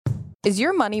Is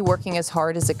your money working as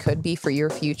hard as it could be for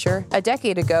your future? A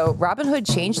decade ago, Robinhood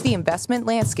changed the investment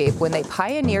landscape when they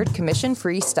pioneered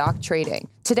commission-free stock trading.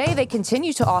 Today, they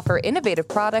continue to offer innovative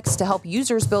products to help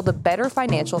users build a better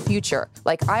financial future,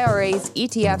 like IRAs,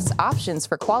 ETFs, options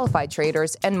for qualified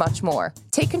traders, and much more.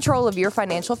 Take control of your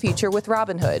financial future with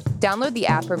Robinhood. Download the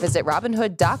app or visit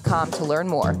Robinhood.com to learn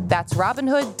more. That's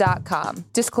Robinhood.com.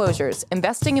 Disclosures.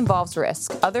 Investing involves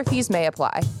risk. Other fees may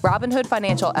apply. Robinhood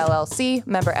Financial LLC,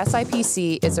 member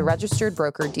SIPC, is a registered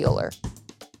broker-dealer.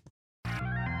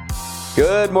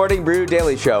 Good Morning Brew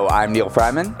Daily Show. I'm Neil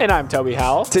Fryman. And I'm Toby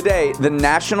Howell. Today, the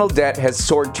national debt has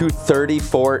soared to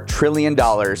 $34 trillion,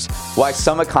 why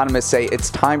some economists say it's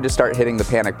time to start hitting the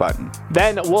panic button.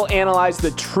 Then we'll analyze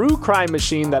the true crime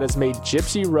machine that has made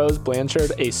Gypsy Rose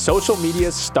Blanchard a social media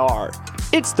star.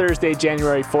 It's Thursday,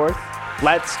 January 4th.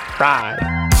 Let's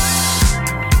ride.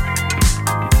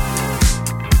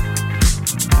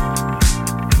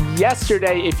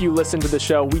 Yesterday, if you listened to the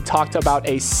show, we talked about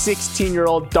a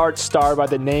 16-year-old darts star by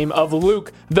the name of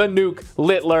Luke the Nuke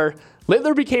Littler.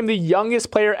 Littler became the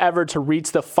youngest player ever to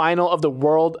reach the final of the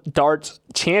World Darts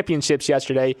Championships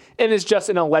yesterday and is just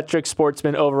an electric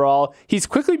sportsman overall. He's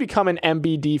quickly become an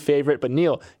MBD favorite. But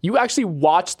Neil, you actually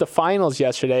watched the finals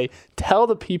yesterday. Tell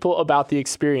the people about the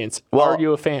experience. Are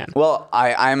you a fan? Well,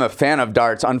 I'm a fan of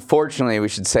darts. Unfortunately, we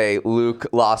should say Luke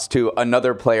lost to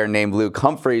another player named Luke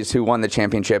Humphreys, who won the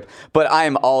championship. But I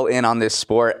am all in on this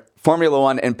sport. Formula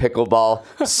One and pickleball.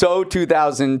 So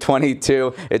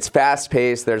 2022. It's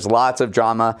fast-paced. There's lots of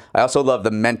drama. I also love the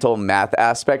mental math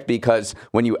aspect because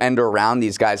when you end a round,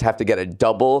 these guys have to get a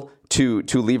double to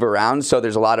leave a round. So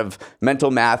there's a lot of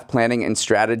mental math, planning, and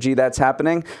strategy that's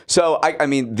happening. So, I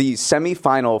mean, the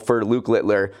semifinal for Luke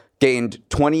Littler gained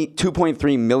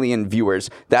 2.3 million viewers.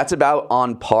 That's about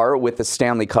on par with the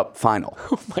Stanley Cup final.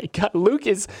 Oh my God. Luke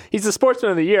he's the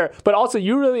sportsman of the year, but also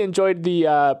you really enjoyed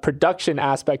the production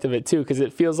aspect of it too, because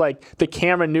it feels like the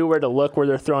camera knew where to look where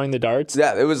they're throwing the darts.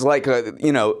 Yeah, it was like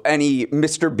any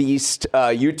Mr. Beast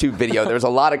YouTube video. There was a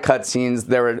lot of cutscenes.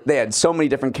 They had so many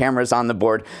different cameras on the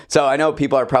board. So I know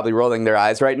people are probably rolling their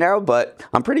eyes right now, but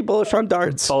I'm pretty bullish on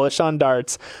darts. Bullish on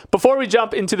darts. Before we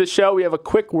jump into the show, we have a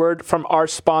quick word from our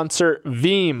sponsor,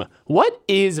 Veeam. What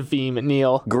is Veeam,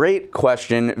 Neil? Great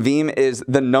question. Veeam is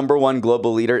the #1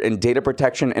 global leader in data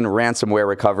protection and ransomware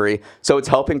recovery. So it's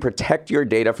helping protect your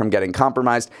data from getting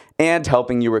compromised and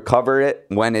helping you recover it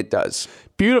when it does.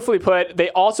 Beautifully put. They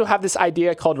also have this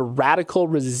idea called radical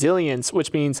resilience,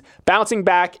 which means bouncing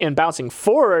back and bouncing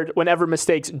forward whenever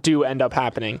mistakes do end up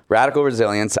happening. Radical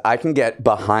resilience. I can get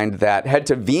behind that. Head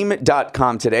to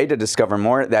Veeam.com today to discover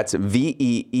more. That's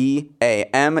VEEAM.com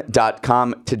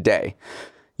today.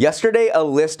 Yesterday, a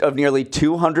list of nearly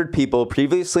 200 people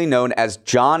previously known as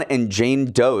John and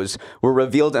Jane Does were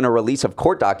revealed in a release of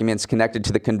court documents connected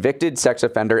to the convicted sex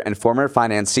offender and former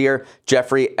financier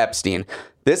Jeffrey Epstein.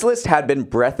 This list had been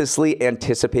breathlessly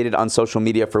anticipated on social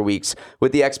media for weeks,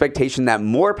 with the expectation that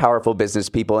more powerful business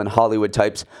people and Hollywood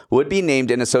types would be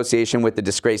named in association with the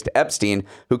disgraced Epstein,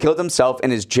 who killed himself in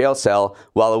his jail cell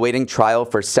while awaiting trial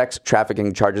for sex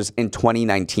trafficking charges in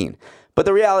 2019. But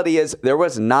the reality is there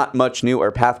was not much new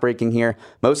or path-breaking here.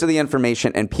 Most of the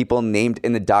information and people named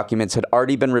in the documents had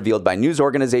already been revealed by news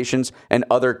organizations and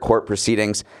other court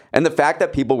proceedings. And the fact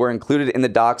that people were included in the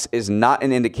docs is not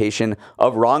an indication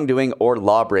of wrongdoing or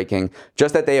law-breaking,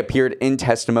 just that they appeared in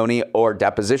testimony or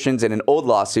depositions in an old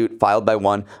lawsuit filed by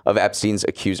one of Epstein's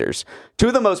accusers. Two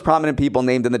of the most prominent people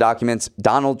named in the documents,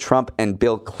 Donald Trump and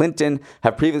Bill Clinton,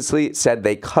 have previously said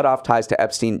they cut off ties to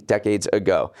Epstein decades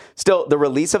ago. Still, the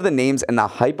release of the names and the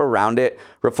hype around it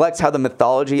reflects how the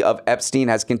mythology of Epstein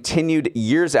has continued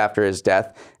years after his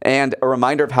death, and a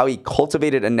reminder of how he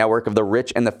cultivated a network of the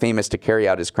rich and the famous to carry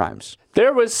out his crimes.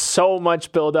 There was so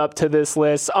much build up to this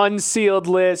list. Unsealed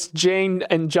list, Jane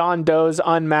and John Doe's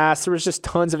unmasked. There was just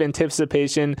tons of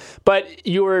anticipation. But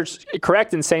you were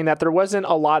correct in saying that there wasn't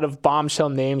a lot of bombshell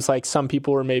names like some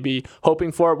people were maybe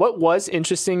hoping for. What was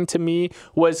interesting to me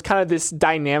was kind of this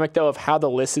dynamic, though, of how the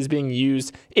list is being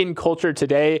used in culture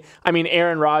today. I mean,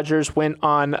 Aaron Rodgers went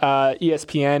on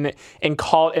ESPN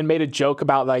and made a joke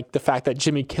about like the fact that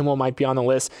Jimmy Kimmel might be on the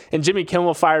list. And Jimmy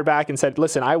Kimmel fired back and said,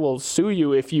 "Listen, I will sue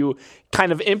you if you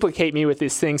kind of implicate me with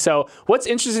this thing." So what's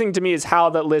interesting to me is how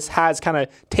that list has kind of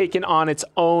taken on its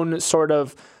own sort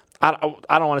of, I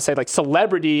don't want to say like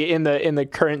celebrity in the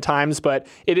current times, but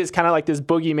it is kind of like this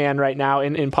boogeyman right now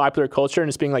in popular culture, and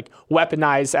it's being like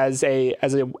weaponized as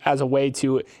a way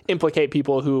to implicate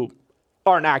people who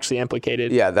aren't actually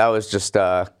implicated. Yeah, that was just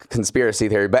a conspiracy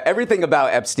theory. But everything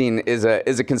about Epstein is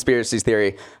a conspiracy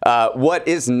theory. What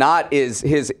is not is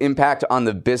his impact on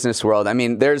the business world. I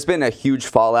mean, there's been a huge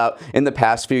fallout in the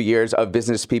past few years of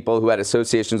business people who had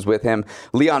associations with him.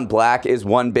 Leon Black is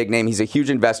one big name. He's a huge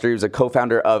investor. He was a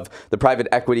co-founder of the private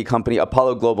equity company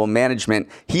Apollo Global Management.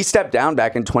 He stepped down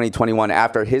back in 2021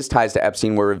 after his ties to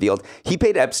Epstein were revealed. He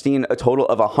paid Epstein a total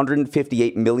of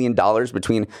 $158 million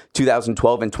between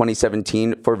 2012 and 2017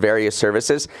 for various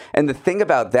services. And the thing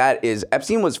about that is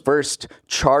Epstein was first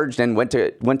charged and went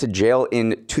to jail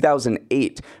in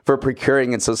 2008 for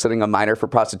procuring and soliciting a minor for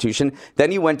prostitution.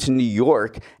 Then he went to New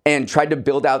York and tried to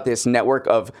build out this network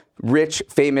of rich,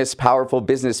 famous, powerful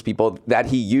business people that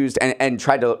he used and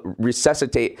tried to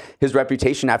resuscitate his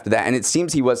reputation after that. And it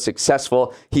seems he was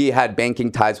successful. He had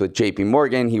banking ties with JP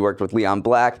Morgan. He worked with Leon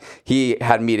Black. He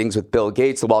had meetings with Bill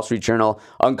Gates. The Wall Street Journal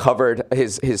uncovered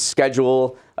his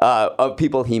schedule of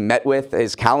people he met with,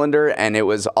 his calendar, and it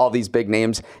was all these big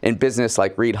names in business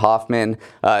like Reid Hoffman.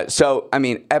 So, I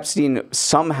mean, Epstein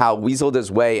somehow weaseled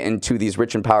his way into these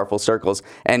rich and powerful circles,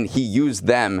 and he used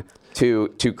them to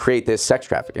create this sex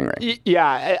trafficking ring.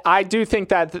 Yeah, I do think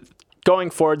that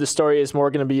going forward, the story is more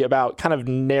going to be about kind of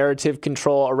narrative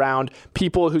control around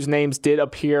people whose names did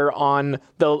appear on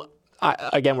the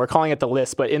again, we're calling it the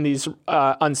list, but in these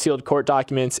unsealed court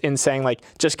documents, in saying like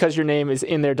just because your name is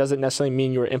in there doesn't necessarily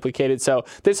mean you were implicated. So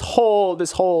this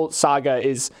whole saga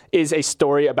is a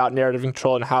story about narrative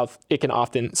control and how it can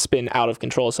often spin out of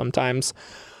control sometimes.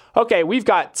 Okay, we've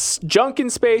got junk in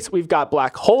space, we've got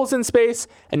black holes in space,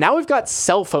 and now we've got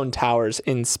cell phone towers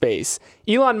in space.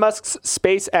 Elon Musk's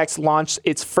SpaceX launched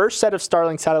its first set of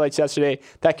Starlink satellites yesterday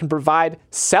that can provide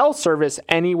cell service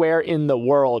anywhere in the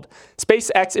world.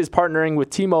 SpaceX is partnering with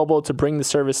T-Mobile to bring the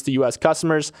service to U.S.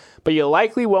 customers, but you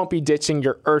likely won't be ditching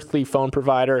your earthly phone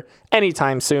provider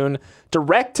anytime soon.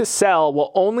 Direct-to-cell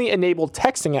will only enable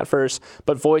texting at first,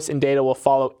 but voice and data will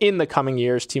follow in the coming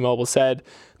years, T-Mobile said.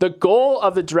 The goal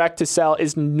of the direct-to-cell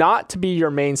is not to be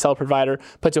your main cell provider,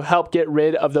 but to help get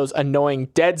rid of those annoying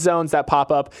dead zones that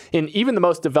pop up in even the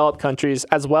most developed countries,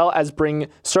 as well as bring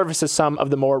service to some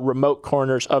of the more remote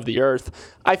corners of the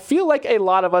earth. I feel like a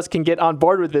lot of us can get on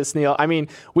board with this, Neil. I mean,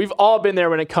 we've all been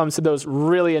there when it comes to those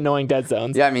really annoying dead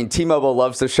zones. Yeah, I mean, T-Mobile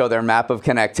loves to show their map of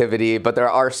connectivity, but there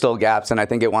are still gaps, and I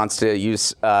think it wants to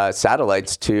use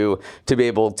satellites to be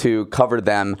able to cover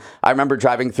them. I remember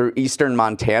driving through eastern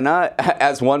Montana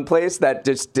as one place that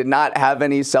just did not have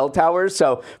any cell towers.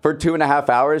 So for 2.5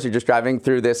 hours, you're just driving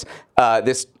through this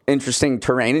interesting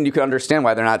terrain, and you can understand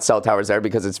why they're not cell towers there,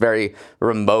 because it's very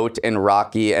remote and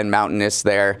rocky and mountainous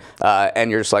there. And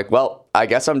you're just like, well, I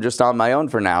guess I'm just on my own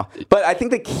for now. But I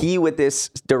think the key with this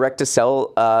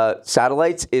direct-to-cell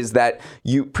satellites is that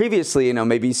you previously,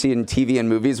 maybe you see in TV and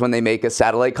movies when they make a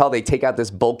satellite call, they take out this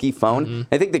bulky phone.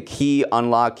 Mm-hmm. I think the key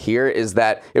unlock here is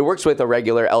that it works with a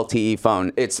regular LTE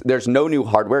phone. There's no new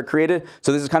hardware created,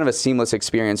 so this is kind of a seamless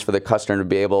experience for the customer to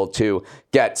be able to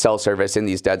get cell service in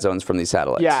these dead zones from these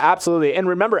satellites. Yeah, absolutely. And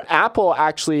remember, Apple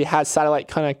actually has satellite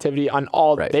connectivity on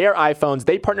all their iPhones.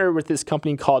 They partnered with this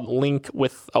company called Link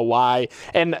with a Y.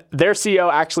 And their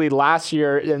CEO actually last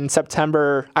year in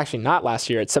September, actually not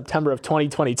last year, it's September of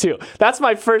 2022. That's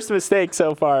my first mistake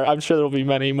so far. I'm sure there will be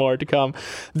many more to come.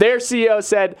 Their CEO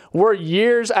said, we're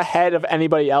years ahead of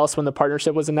anybody else when the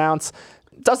partnership was announced.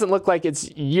 Doesn't look like it's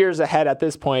years ahead at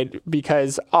this point,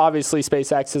 because obviously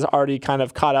SpaceX has already kind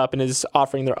of caught up and is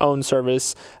offering their own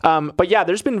service. But yeah,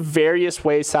 there's been various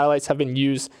ways satellites have been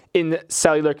used in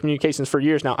cellular communications for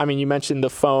years now. I mean, you mentioned the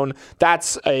phone.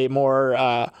 That's a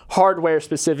more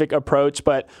hardware-specific approach.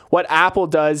 But what Apple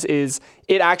does is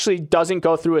it actually doesn't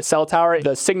go through a cell tower.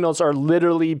 The signals are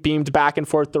literally beamed back and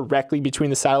forth directly between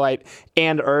the satellite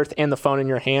and Earth and the phone in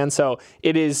your hand. So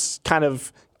it is kind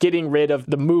of getting rid of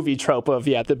the movie trope of,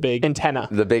 the big antenna.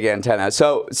 The big antenna.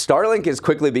 So Starlink is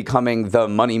quickly becoming the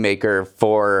moneymaker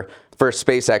for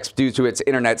SpaceX due to its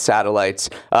internet satellites.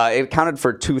 It accounted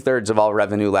for 2/3 of all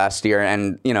revenue last year.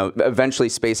 And, eventually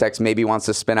SpaceX maybe wants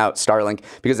to spin out Starlink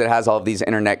because it has all of these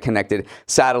internet connected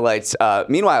satellites.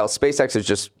 Meanwhile, SpaceX is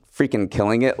just freaking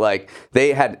killing it. Like,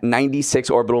 they had 96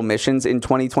 orbital missions in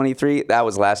 2023. That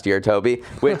was last year, Toby.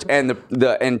 And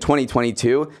in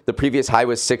 2022, the previous high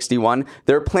was 61.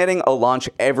 They're planning a launch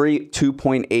every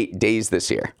 2.8 days this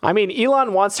year. I mean,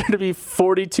 Elon wants there to be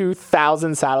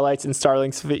 42,000 satellites in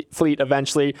Starlink's fleet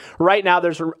eventually. Right now,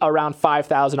 there's around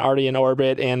 5,000 already in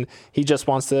orbit, and he just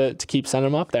wants to keep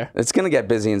sending them up there. It's going to get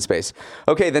busy in space.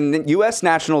 Okay, the U.S.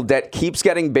 national debt keeps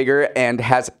getting bigger and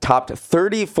has topped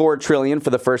 $34 trillion for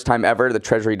the first first time ever, the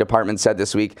Treasury Department said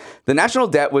this week. The national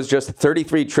debt was just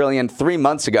 $33 trillion 3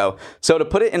 months ago. So to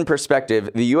put it in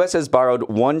perspective, the U.S. has borrowed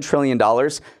 $1 trillion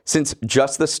since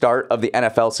just the start of the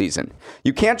NFL season.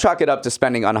 You can't chalk it up to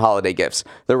spending on holiday gifts.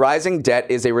 The rising debt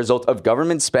is a result of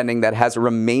government spending that has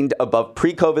remained above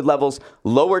pre-COVID levels,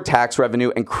 lower tax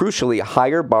revenue, and crucially,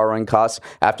 higher borrowing costs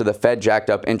after the Fed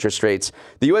jacked up interest rates.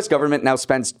 The U.S. government now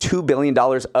spends $2 billion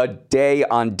a day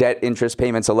on debt interest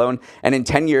payments alone, and in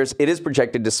 10 years, it is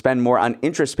projected to spend more on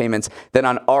interest payments than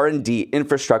on R&D,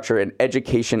 infrastructure, and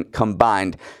education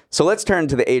combined. So let's turn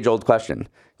to the age-old question.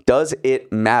 Does it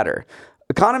matter?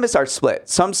 Economists are split.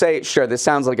 Some say, sure, this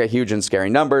sounds like a huge and scary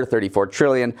number, $34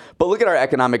 trillion, but look at our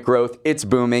economic growth. It's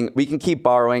booming. We can keep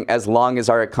borrowing as long as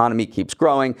our economy keeps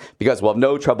growing because we'll have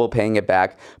no trouble paying it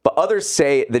back. But others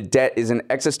say the debt is an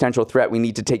existential threat we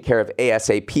need to take care of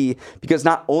ASAP because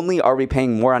not only are we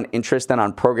paying more on interest than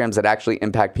on programs that actually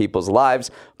impact people's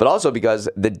lives, but also because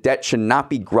the debt should not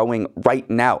be growing right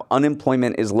now.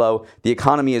 Unemployment is low. The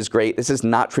economy is great. This is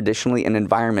not traditionally an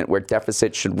environment where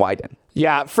deficits should widen.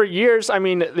 Yeah, for years, I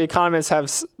mean, the economists have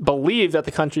believed that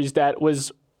the country's debt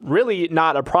was really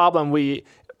not a problem.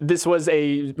 This was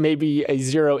maybe a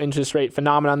zero interest rate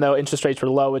phenomenon, though. Interest rates were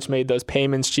low, which made those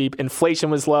payments cheap. Inflation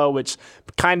was low, which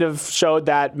kind of showed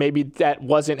that maybe that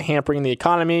wasn't hampering the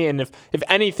economy. And if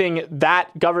anything,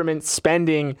 that government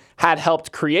spending had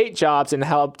helped create jobs and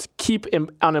helped keep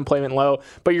unemployment low.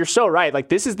 But you're so right. Like,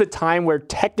 this is the time where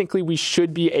technically we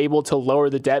should be able to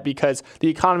lower the debt because the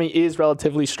economy is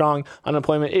relatively strong.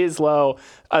 Unemployment is low.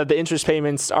 The interest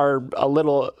payments are a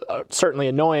little certainly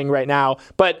annoying right now.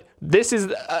 But this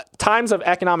is times of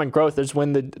economic growth is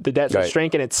when the debts are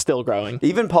shrinking. It's still growing.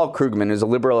 Even Paul Krugman, who's a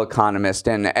liberal economist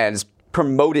and as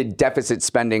promoted deficit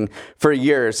spending for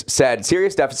years, said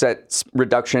serious deficit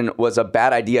reduction was a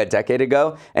bad idea a decade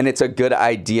ago, and it's a good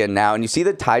idea now. And you see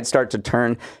the tide start to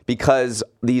turn because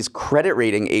these credit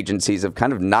rating agencies have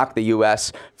kind of knocked the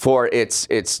U.S. for its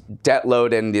debt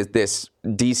load and this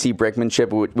DC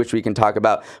brinkmanship, which we can talk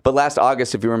about. But last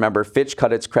August, if you remember, Fitch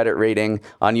cut its credit rating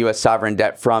on U.S. sovereign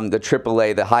debt from the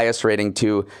AAA, the highest rating,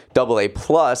 to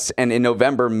AA+. And in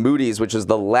November, Moody's, which is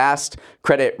the last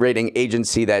credit rating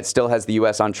agency that still has the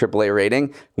U.S. on AAA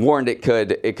rating, warned it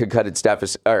could cut its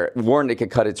deficit, or warned it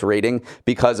could cut its rating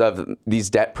because of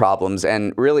these debt problems.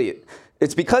 And really,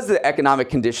 it's because the economic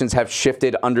conditions have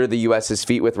shifted under the U.S.'s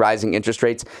feet with rising interest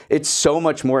rates. It's so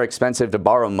much more expensive to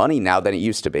borrow money now than it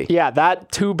used to be. Yeah,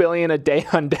 that $2 billion a day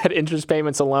on debt interest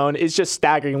payments alone is just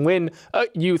staggering when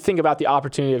you think about the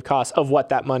opportunity of cost of what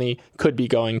that money could be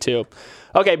going to.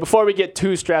 Okay, before we get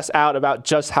too stressed out about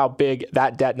just how big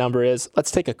that debt number is, let's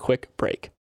take a quick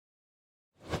break.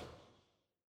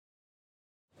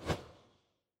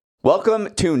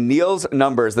 Welcome to Neil's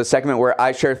Numbers, the segment where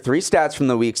I share 3 stats from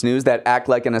the week's news that act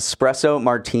like an espresso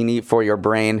martini for your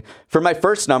brain. For my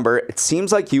first number, it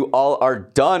seems like you all are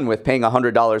done with paying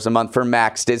 $100 a month for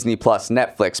Max, Disney+,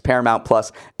 Netflix, Paramount+,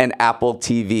 and Apple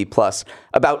TV+.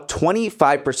 About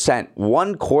 25%,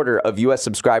 1/4 of U.S.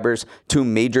 subscribers to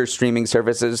major streaming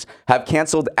services have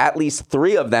canceled at least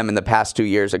 3 of them in the past 2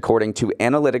 years, according to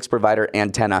analytics provider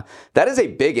Antenna. That is a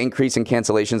big increase in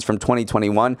cancellations from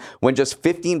 2021, when just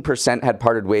 15% had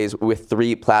parted ways with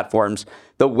 3 platforms.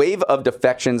 The wave of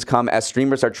defections come as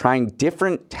streamers are trying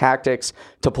different tactics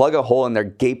to plug a hole in their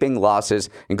gaping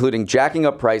losses, including jacking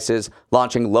up prices,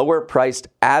 launching lower-priced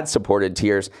ad-supported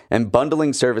tiers, and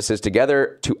bundling services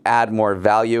together to add more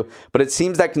value. But it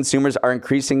seems that consumers are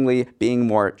increasingly being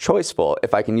more choiceful,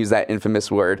 if I can use that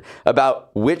infamous word, about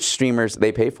which streamers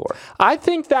they pay for. I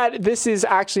think that this is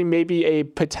actually maybe a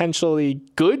potentially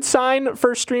good sign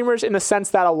for streamers in the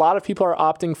sense that a lot of people are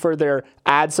opting for their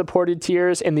ad-supported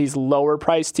tiers in these lower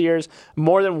price tiers.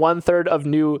 More than 1/3 of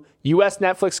new U.S.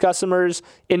 Netflix customers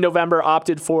in November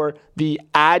opted for the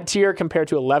ad tier compared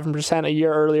to 11% a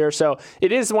year earlier. So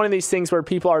it is one of these things where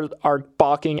people are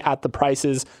balking at the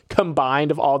prices combined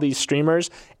of all these streamers.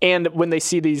 And when they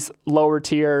see these lower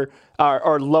tier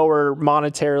or lower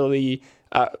monetarily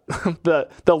the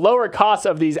lower cost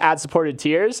of these ad-supported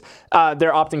tiers,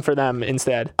 they're opting for them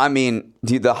instead. I mean,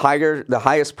 the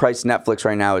highest priced Netflix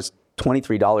right now is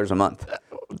 $23 a month.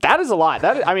 That is a lot.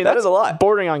 That is a lot.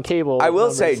 Bordering on cable. I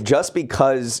will say, just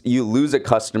because you lose a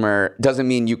customer doesn't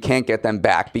mean you can't get them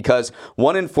back, because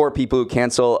 1 in 4 people who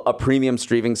cancel a premium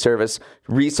streaming service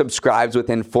resubscribes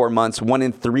within 4 months. 1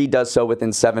 in 3 does so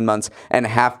within 7 months, and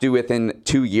half do within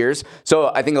 2 years.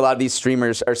 So I think a lot of these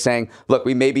streamers are saying, look,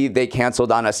 maybe they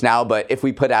canceled on us now, but if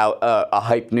we put out a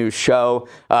hype new show,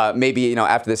 maybe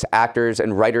after this actors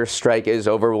and writers strike is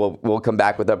over, we'll come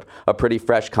back with a pretty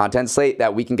fresh content slate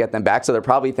that we can get them back. So they're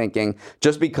probably thinking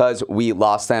just because we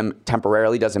lost them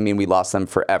temporarily doesn't mean we lost them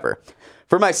forever.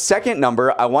 For my second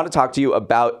number, I want to talk to you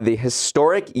about the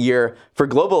historic year for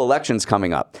global elections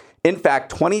coming up. In fact,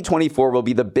 2024 will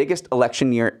be the biggest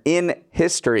election year in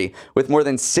history, with more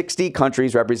than 60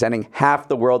 countries representing half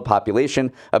the world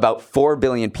population, about 4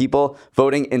 billion people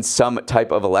voting in some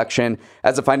type of election.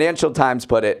 As the Financial Times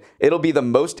put it, it'll be the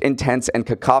most intense and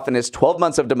cacophonous 12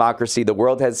 months of democracy the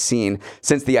world has seen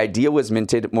since the idea was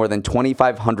minted more than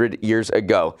 2,500 years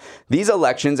ago. These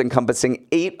elections, encompassing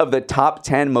 8 of the top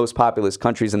 10 most populous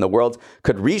countries in the world,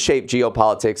 could reshape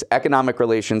geopolitics, economic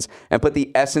relations, and put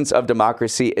the essence of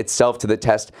democracy itself to the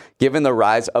test, given the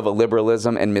rise of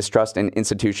liberalism and mistrust in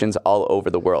institutions all over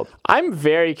the world. I'm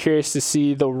very curious to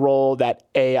see the role that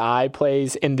AI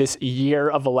plays in this year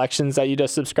of elections that you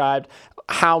just described.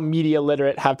 How media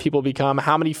literate have people become?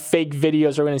 How many fake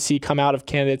videos are we going to see come out of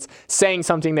candidates saying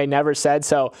something they never said?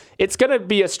 So it's going to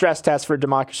be a stress test for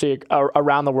democracy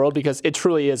around the world, because it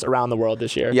truly is around the world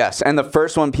this year. Yes, and the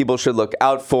first one people should look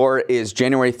out for is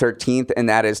January 13th, and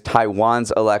that is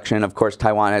Taiwan's election. Of course,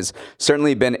 Taiwan has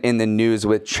certainly been in the news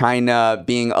with China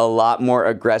being a lot more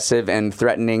aggressive and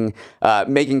threatening,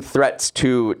 making threats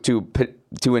to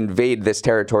invade this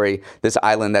territory, this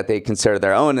island that they consider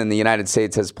their own, and the United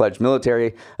States has pledged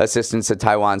military assistance to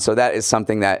Taiwan. So that is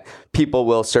something that people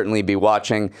will certainly be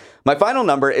watching. My final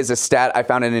number is a stat I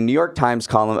found in a New York Times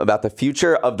column about the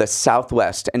future of the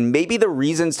Southwest and maybe the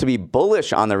reasons to be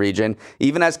bullish on the region,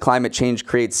 even as climate change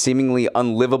creates seemingly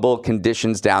unlivable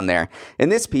conditions down there. In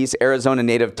this piece, Arizona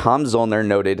native Tom Zollner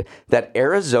noted that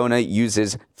Arizona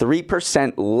uses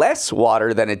 3% less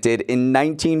water than it did in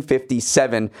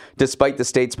 1957, despite the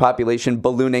state's population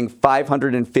ballooning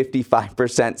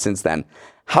 555% since then.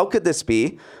 How could this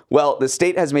be? Well, the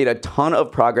state has made a ton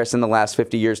of progress in the last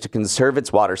 50 years to conserve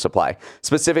its water supply.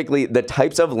 Specifically, the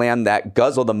types of land that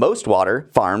guzzle the most water,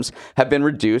 farms, have been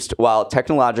reduced, while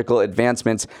technological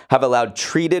advancements have allowed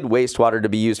treated wastewater to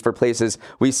be used for places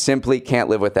we simply can't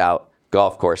live without: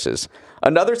 golf courses.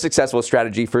 Another successful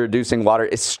strategy for reducing water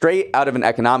is straight out of an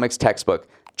economics textbook: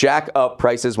 jack up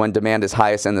prices when demand is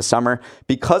highest in the summer.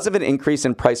 Because of an increase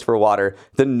in price for water,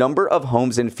 the number of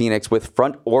homes in Phoenix with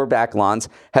front or back lawns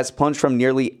has plunged from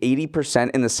nearly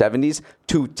 80% in the 70s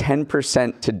to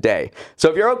 10% today.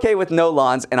 So if you're okay with no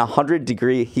lawns and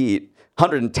 110-degree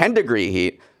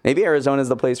heat, maybe Arizona is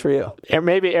the place for you.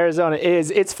 Maybe Arizona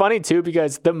is. It's funny, too,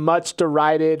 because the much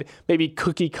derided, maybe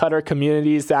cookie cutter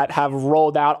communities that have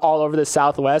rolled out all over the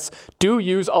Southwest do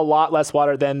use a lot less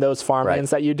water than those farmlands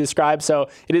that you described. So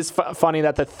it is funny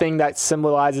that the thing that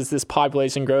symbolizes this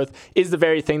population growth is the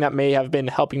very thing that may have been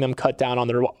helping them cut down on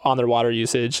their water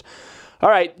usage. All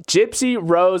right, Gypsy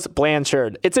Rose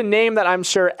Blanchard. It's a name that I'm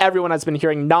sure everyone has been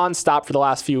hearing nonstop for the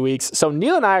last few weeks. So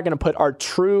Neil and I are going to put our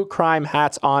true crime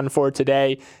hats on for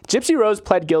today. Gypsy Rose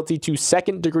pled guilty to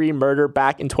second-degree murder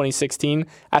back in 2016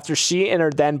 after she and her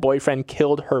then boyfriend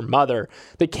killed her mother.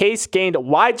 The case gained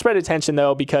widespread attention,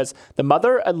 though, because the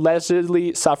mother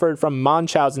allegedly suffered from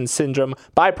Munchausen syndrome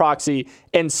by proxy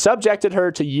and subjected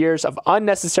her to years of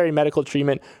unnecessary medical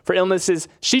treatment for illnesses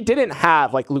she didn't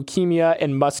have, like leukemia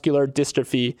and muscular dystrophy.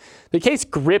 The case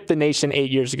gripped the nation 8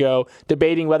 years ago,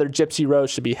 debating whether Gypsy Rose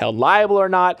should be held liable or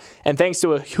not, and thanks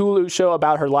to a Hulu show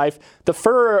about her life, the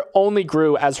furor only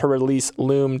grew as her release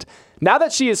loomed. Now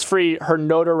that she is free, her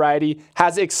notoriety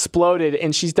has exploded,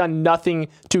 and she's done nothing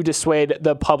to dissuade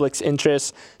the public's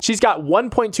interest. She's got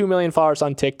 1.2 million followers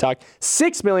on TikTok,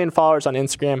 6 million followers on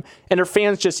Instagram, and her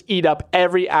fans just eat up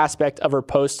every aspect of her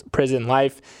post-prison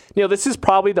life. Neil, this is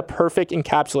probably the perfect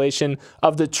encapsulation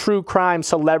of the true crime,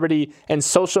 celebrity, and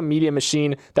social media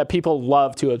machine that people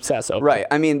love to obsess over. Right.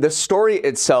 I mean, the story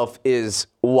itself is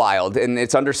wild, and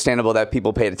it's understandable that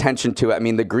people paid attention to it. I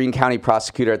mean, the Greene County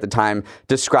prosecutor at the time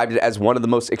described it as one of the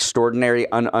most extraordinary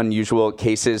and unusual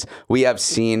cases we have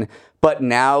seen. But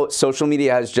now social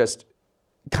media has just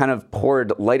kind of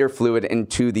poured lighter fluid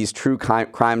into these true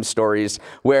crime stories,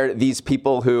 where these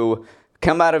people who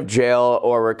come out of jail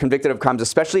or were convicted of crimes,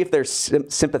 especially if they're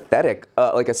sympathetic,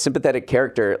 like a sympathetic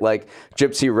character like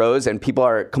Gypsy Rose, and people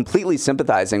are completely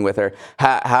sympathizing with her,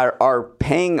 are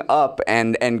paying up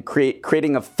and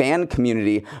creating a fan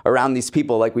community around these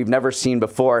people like we've never seen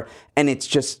before. And it's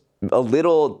just a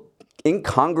little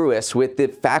incongruous with the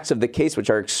facts of the case, which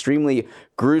are extremely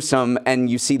gruesome, and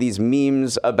you see these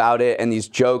memes about it and these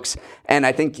jokes. And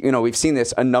I think, we've seen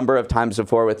this a number of times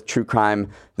before with true crime.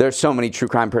 There's so many true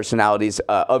crime personalities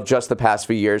of just the past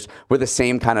few years where the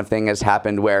same kind of thing has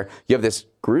happened, where you have this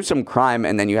gruesome crime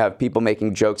and then you have people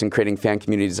making jokes and creating fan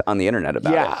communities on the internet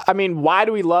about it. Yeah, I mean, why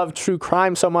do we love true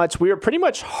crime so much? We are pretty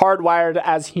much hardwired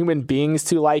as human beings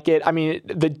to like it. I mean,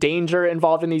 the danger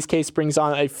involved in these cases brings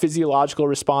on a physiological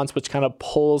response, which kind of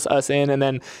pulls us in. And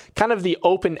then kind of the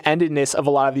open-endedness of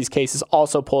a lot of these cases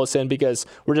also pull us in because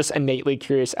we're just innately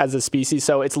curious as a species.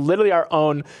 So it's literally our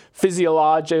own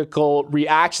physiological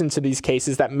reaction to these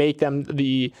cases that make them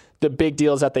the big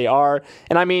deals that they are.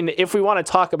 And I mean, if we want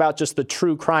to talk about just the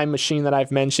true crime machine that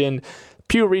I've mentioned,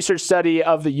 Pew Research study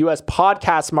of the U.S.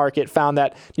 podcast market found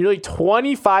that nearly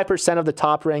 25% of the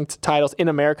top-ranked titles in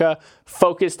America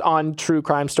focused on true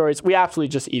crime stories. We absolutely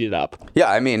just eat it up.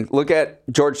 Yeah, I mean, look at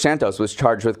George Santos was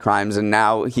charged with crimes, and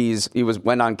now he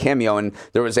went on Cameo, and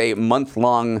there was a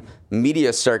month-long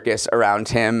media circus around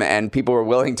him, and people were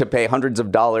willing to pay hundreds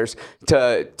of dollars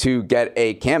to get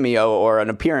a cameo or an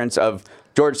appearance of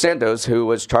George Santos, who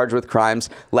was charged with crimes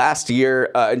last year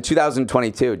in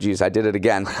 2022. Geez, I did it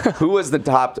again. What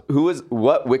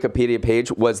Wikipedia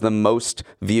page was the most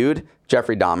viewed?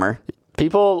 Jeffrey Dahmer.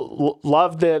 People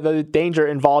love the danger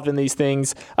involved in these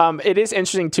things. It is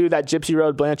interesting, too, that Gypsy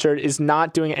Road Blanchard is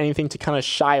not doing anything to kind of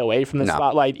shy away from the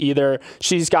spotlight either.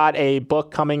 She's got a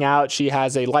book coming out. She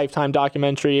has a Lifetime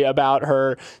documentary about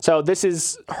her. So this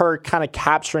is her kind of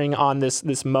capturing on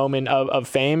this moment of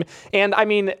fame. And I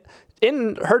mean,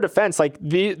 in her defense, like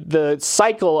the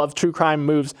cycle of true crime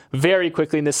moves very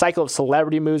quickly, and the cycle of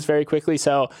celebrity moves very quickly.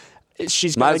 So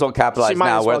she's might as well capitalize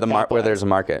now where there's a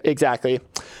market. Exactly.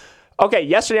 Okay,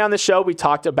 yesterday on the show, we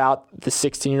talked about the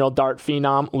 16-year-old dart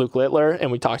phenom, Luke Littler,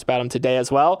 and we talked about him today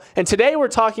as well. And today we're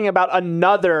talking about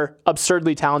another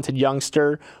absurdly talented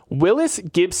youngster. Willis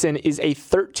Gibson is a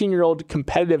 13-year-old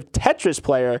competitive Tetris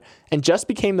player and just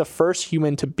became the first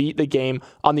human to beat the game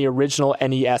on the original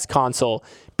NES console.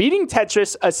 Beating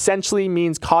Tetris essentially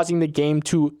means causing the game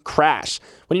to crash.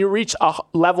 When you reach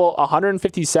level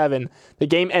 157, the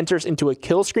game enters into a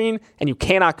kill screen and you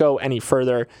cannot go any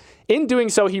further. In doing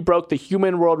so, he broke the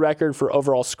human world record for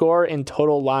overall score and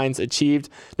total lines achieved.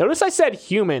 Notice I said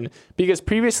human because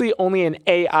previously only an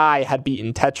AI had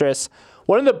beaten Tetris.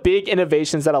 One of the big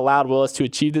innovations that allowed Willis to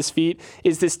achieve this feat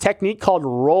is this technique called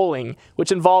rolling,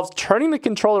 which involves turning the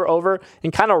controller over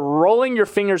and kind of rolling your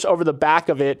fingers over the back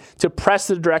of it to press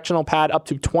the directional pad up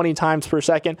to 20 times per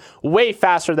second, way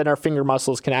faster than our finger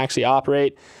muscles can actually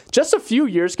operate. Just a few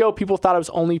years ago, people thought it was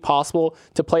only possible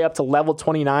to play up to level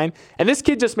 29, and this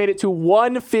kid just made it to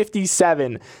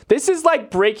 157. This is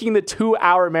like breaking the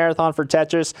 2-hour marathon for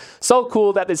Tetris. So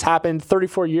cool that this happened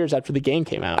 34 years after the game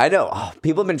came out. I know.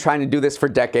 People have been trying to do this for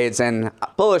decades, and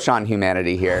bullish on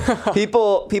humanity here.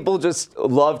 People just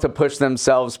love to push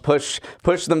themselves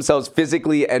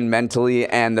physically and mentally,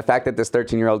 and the fact that this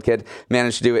 13-year-old kid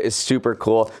managed to do it is super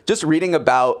cool. Just reading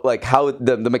about like how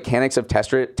the mechanics of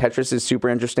Tetris is super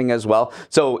interesting as well.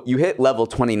 So you hit level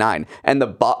 29, and the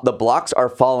blocks are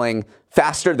falling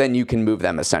faster than you can move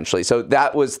them, essentially. So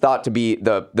that was thought to be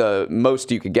the most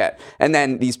you could get. And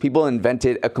then these people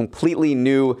invented a completely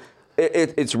new.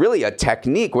 It's really a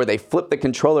technique where they flip the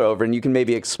controller over, and you can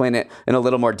maybe explain it in a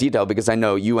little more detail because I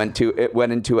know you went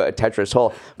into a Tetris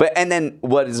hole. And then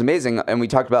what is amazing, and we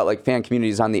talked about like fan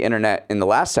communities on the internet in the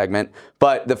last segment,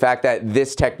 but the fact that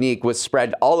this technique was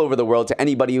spread all over the world to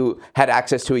anybody who had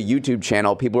access to a YouTube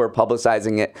channel, people were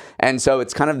publicizing it, and so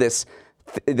it's kind of this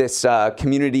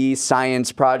community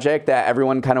science project that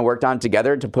everyone kind of worked on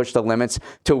together to push the limits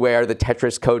to where the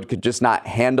Tetris code could just not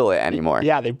handle it anymore.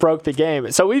 Yeah, they broke the game.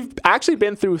 So we've actually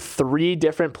been through 3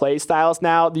 different play styles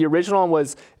now. The original one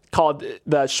was called,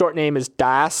 the short name is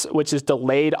DAS, which is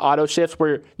delayed auto shift,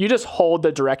 where you just hold the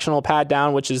directional pad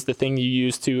down, which is the thing you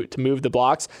use to move the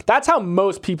blocks. That's how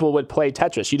most people would play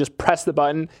Tetris. You just press the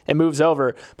button, it moves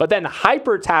over. But then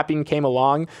hyper tapping came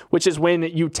along, which is when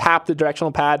you tap the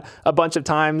directional pad a bunch of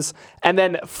times. And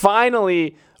then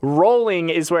finally, rolling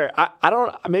is where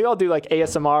maybe I'll do like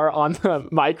ASMR on the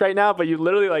mic right now, but you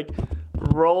literally like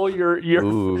roll your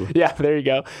yeah, there you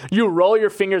go. You roll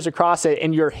your fingers across it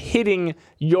and you're hitting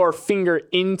your finger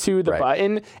into the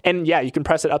button, and yeah, you can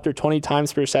press it up to 20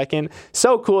 times per second.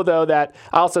 So cool though that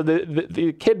also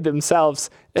the kid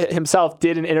himself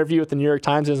did an interview with the New York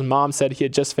Times. His mom said he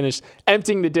had just finished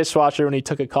emptying the dishwasher when he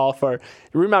took a call for.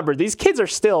 Remember, these kids are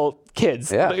still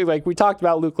kids. Yeah. Like we talked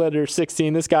about Luke Littler,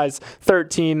 16. This guy's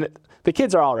 13. the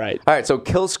kids are all right. All right, so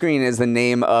kill screen is the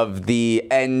name of the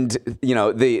end,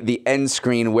 the end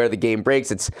screen where the game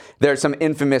breaks. There are some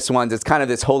infamous ones. It's kind of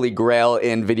this holy grail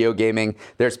in video gaming.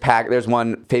 There's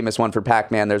one famous one for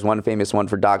Pac-Man. There's one famous one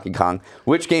for Donkey Kong.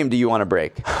 Which game do you want to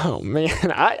break? Oh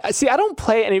man, I don't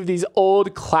play any of these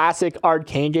old classic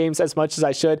arcade games as much as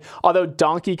I should. Although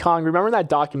Donkey Kong, remember that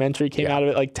documentary came out of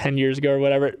it like 10 years ago or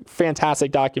whatever?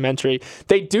 Fantastic documentary.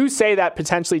 They do say that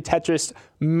potentially Tetris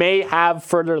may have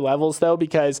further levels though,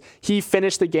 because he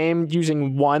finished the game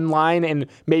using one line, and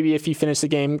maybe if he finished the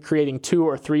game creating 2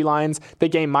 or 3 lines, the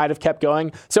game might have kept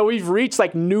going. So we've reached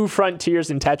like new frontiers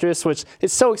in Tetris, which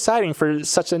is so exciting for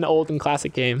such an old and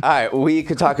classic game. All right, we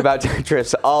could talk about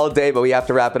Tetris all day, but we have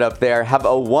to wrap it up there. Have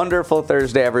a wonderful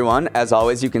Thursday, everyone. As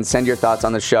always, you can send your thoughts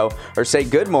on the show or say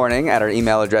good morning at our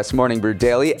email address,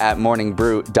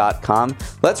 morningbrewdaily@morningbrew.com.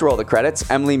 Let's roll the credits.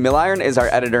 Emily Milliron is our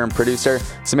editor and producer.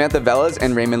 Samantha Velez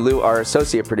and Raymond Liu are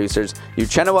associate producers.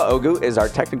 Uchenna Ogu is our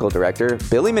technical director.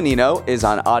 Billy Menino is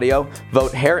on audio.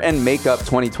 Vote Hair and Makeup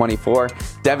 2024.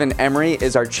 Devin Emery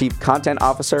is our chief content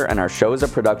officer, and our show is a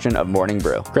production of Morning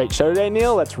Brew. Great show today,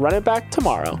 Neil. Let's run it back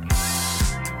tomorrow.